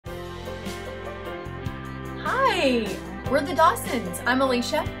Hi, we're the Dawsons. I'm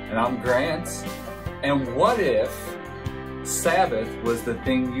Alicia. And I'm Grant. And what if Sabbath was the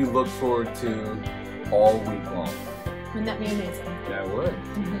thing you look forward to all week long? Wouldn't that be amazing? Yeah, it would.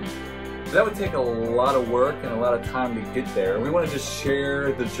 That would take a lot of work and a lot of time to get there. We want to just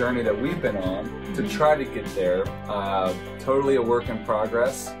share the journey that we've been on to try to get there. Totally a work in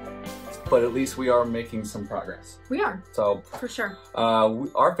progress, but at least we are making some progress. We are. So, for sure.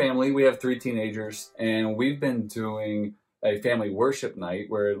 Our family, we have 3 teenagers, and we've been doing a family worship night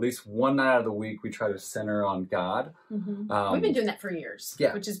where at least one night out of the week we try to center on God. We've been doing that for years,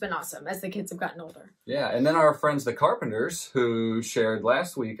 yeah, which has been awesome as the kids have gotten older. Yeah, and then our friends the Carpenters, who shared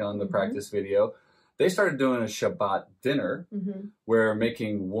last week on the practice video, they started doing a Shabbat dinner where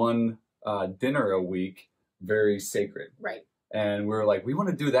making one dinner a week very sacred. Right. And we were like, we want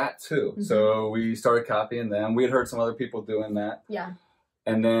to do that too. So we started copying them. We had heard some other people doing that. Yeah.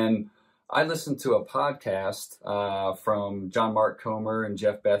 And then I listened to a podcast from John Mark Comer and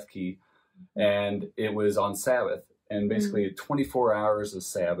Jeff Bethke, and it was on Sabbath, and basically 24 hours of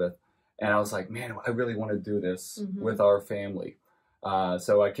Sabbath. And I was like, man, I really want to do this with our family.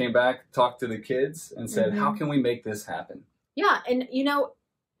 So I came back, talked to the kids, and said, how can we make this happen? Yeah, and you know,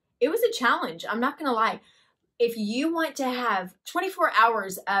 it was a challenge. I'm not going to lie. If you want to have 24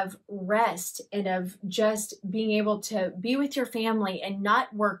 hours of rest and of just being able to be with your family and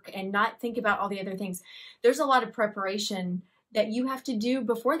not work and not think about all the other things, there's a lot of preparation that you have to do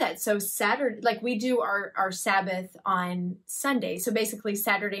before that. So Saturday, like we do our Sabbath on Sunday. So basically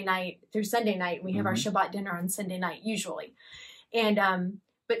Saturday night through Sunday night, we have our Shabbat dinner on Sunday night usually. And,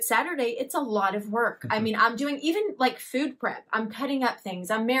 but Saturday, it's a lot of work. I mean, I'm doing even like food prep. I'm cutting up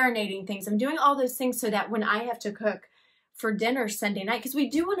things. I'm marinating things. I'm doing all those things so that when I have to cook for dinner Sunday night, because we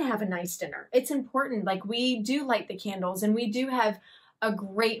do want to have a nice dinner. It's important. Like we do light the candles and we do have a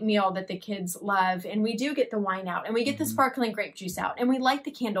great meal that the kids love. And we do get the wine out and we get the sparkling grape juice out and we light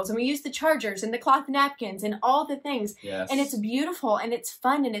the candles and we use the chargers and the cloth napkins and all the things. Yes. And it's beautiful and it's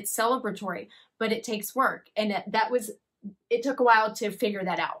fun and it's celebratory, but it takes work. And it took a while to figure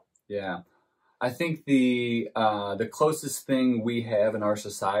that out. Yeah. I think the closest thing we have in our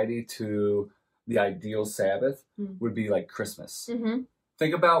society to the ideal Sabbath would be like Christmas.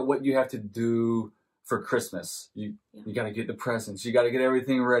 Think about what you have to do for Christmas. You got to get the presents. You got to get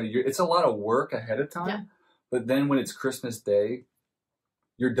everything ready. It's a lot of work ahead of time. Yeah. But then when it's Christmas Day,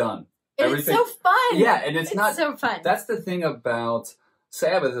 you're done. It's so fun. Yeah, and it's not so fun. That's the thing about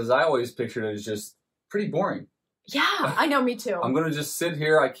Sabbath, as I always pictured it, is just pretty boring. Yeah, I know, me too. I'm going to just sit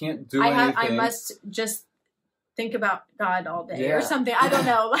here. I can't do anything. I must just think about God all day or something. I don't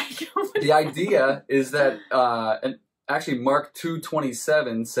know. Like the idea is that, and actually Mark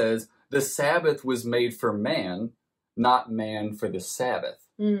 2:27 says, the Sabbath was made for man, not man for the Sabbath.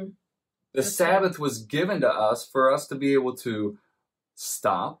 The Sabbath was given to us for us to be able to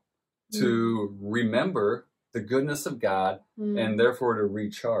stop, to remember the goodness of God, and therefore to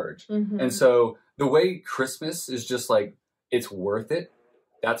recharge. And so the way Christmas is just like, it's worth it,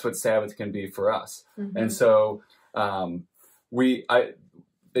 that's what Sabbath can be for us. And so they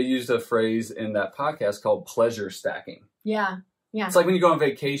used a phrase in that podcast called pleasure stacking. Yeah. It's like when you go on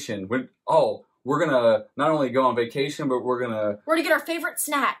vacation, we're going to not only go on vacation, but we're going to get our favorite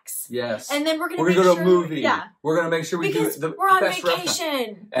snacks. Yes. And then we're going to go to a movie. Yeah. We're going to make sure we do the we're on best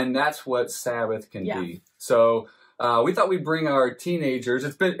vacation. And that's what Sabbath can be. So we thought we'd bring our teenagers.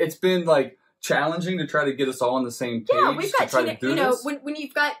 It's been like challenging to try to get us all on the same page. Yeah, we've got this. When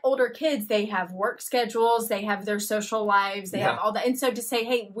you've got older kids, they have work schedules, they have their social lives, they have all that. And so to say,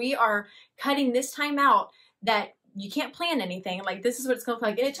 hey, we are cutting this time out that you can't plan anything. Like this is what it's going to look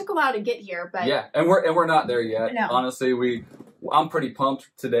like. And it took a while to get here, but and we're not there yet. No. Honestly, I'm pretty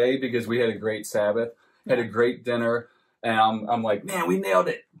pumped today because we had a great Sabbath, had a great dinner, and I'm like, man, we nailed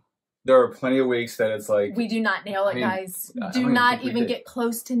it. There are plenty of weeks that it's like we do not nail it, guys. Do not even get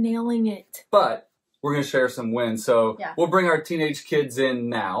close to nailing it. But we're going to share some wins. So we'll bring our teenage kids in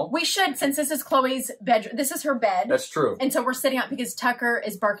now. We should, since this is Chloe's bedroom. This is her bed. That's true. And so we're sitting up because Tucker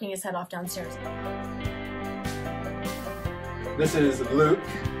is barking his head off downstairs. This is Luke,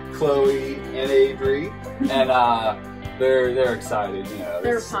 Chloe, and Avery, and they're excited. You know,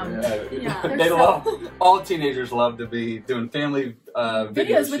 they're pumped. They love. All teenagers love to be doing family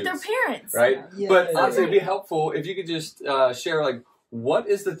videos with their parents, right? Yeah. But honestly, it'd be helpful if you could just share like what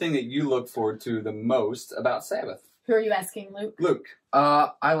is the thing that you look forward to the most about Sabbath. Who are you asking, Luke? Luke.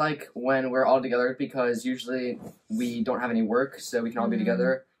 I like when we're all together because usually we don't have any work, so we can all be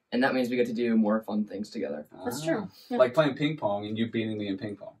together. And that means we get to do more fun things together. That's true. Yeah. Like playing ping pong and you beating me in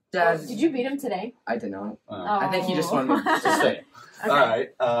ping pong. Dad, Did you beat him today? I did not. Oh. I think he just wanted Just to saying. Okay. All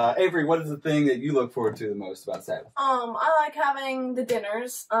right, Avery, what is the thing that you look forward to the most about Sabbath? I like having the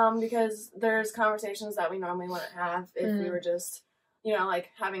dinners, because there's conversations that we normally wouldn't have if we were just, like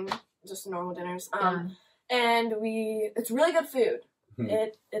having just normal dinners. And it's really good food.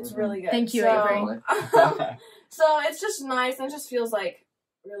 It's really good. Thank you, so, Avery. So it's just nice, and it just feels like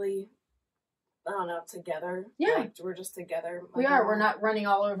really, I don't know, together. Yeah. Like we're just together. We like are. We're not running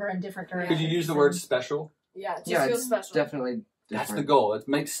all over in different directions. Could you use the word special? Yeah, it just Yeah, feels it's special. definitely That's the different. goal. Let's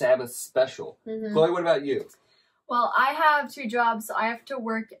make Sabbath special. Mhm. Chloe, what about you? Well, I have 2 jobs, so I have to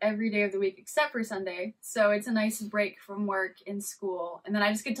work every day of the week except for Sunday. So it's a nice break from work and school. And then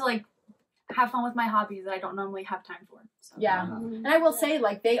I just get to like have fun with my hobbies that I don't normally have time for. So. Yeah. And I will say,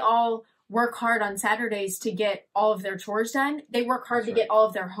 like, they all work hard on Saturdays to get all of their chores done. They work hard to get all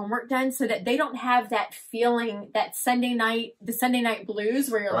of their homework done so that they don't have that feeling, that Sunday night blues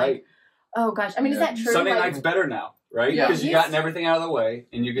where you're like, oh gosh. I mean, is that true? Sunday Like, night's better now, right? Yeah. Because you've gotten everything out of the way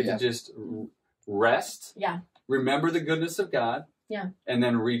and you get Yeah. to just rest. Yeah. Remember the goodness of God. Yeah. And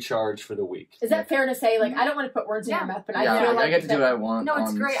then recharge for the week. Is that fair to say? Like, I don't want to put words in your mouth, but I Yeah, feel like I get to do what I want. No, it's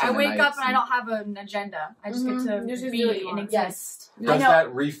on great. I Sunday wake up nights and I don't have an agenda. I just get You to just do be what you and want. exist. Yeah. I Does know.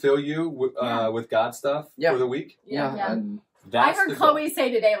 that refill you with God stuff Yeah. for the week? Yeah. Yeah. and- That's I heard the goal. Chloe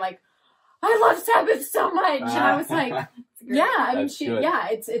say today, like, I love Sabbath so much. And I was like, yeah, I mean, That's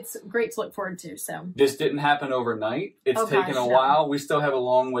good. it's great to look forward to. So, This didn't happen overnight. It's Oh, taken gosh, a no. while. We still have a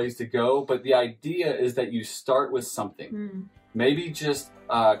long ways to go, but the idea is that you start with something. Maybe just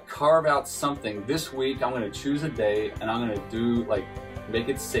carve out something. This week, I'm going to choose a day and I'm going to do, like, make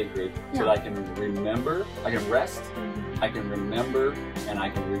it sacred so that I can remember, I can rest, I can remember, and I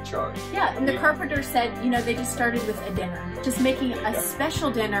can recharge. yeah. And the carpenter said, they just started with a dinner, just making a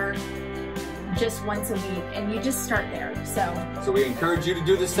special dinner just once a week, and you just start there. So we encourage you to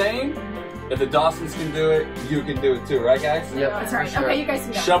do the same. If the Dawsons can do it, you can do it too, right, guys? Yep, That's for right. sure. Okay, you guys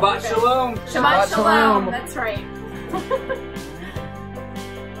can go. Shabbat Okay. shalom. Shabbat Shabbat shalom. shalom. That's right.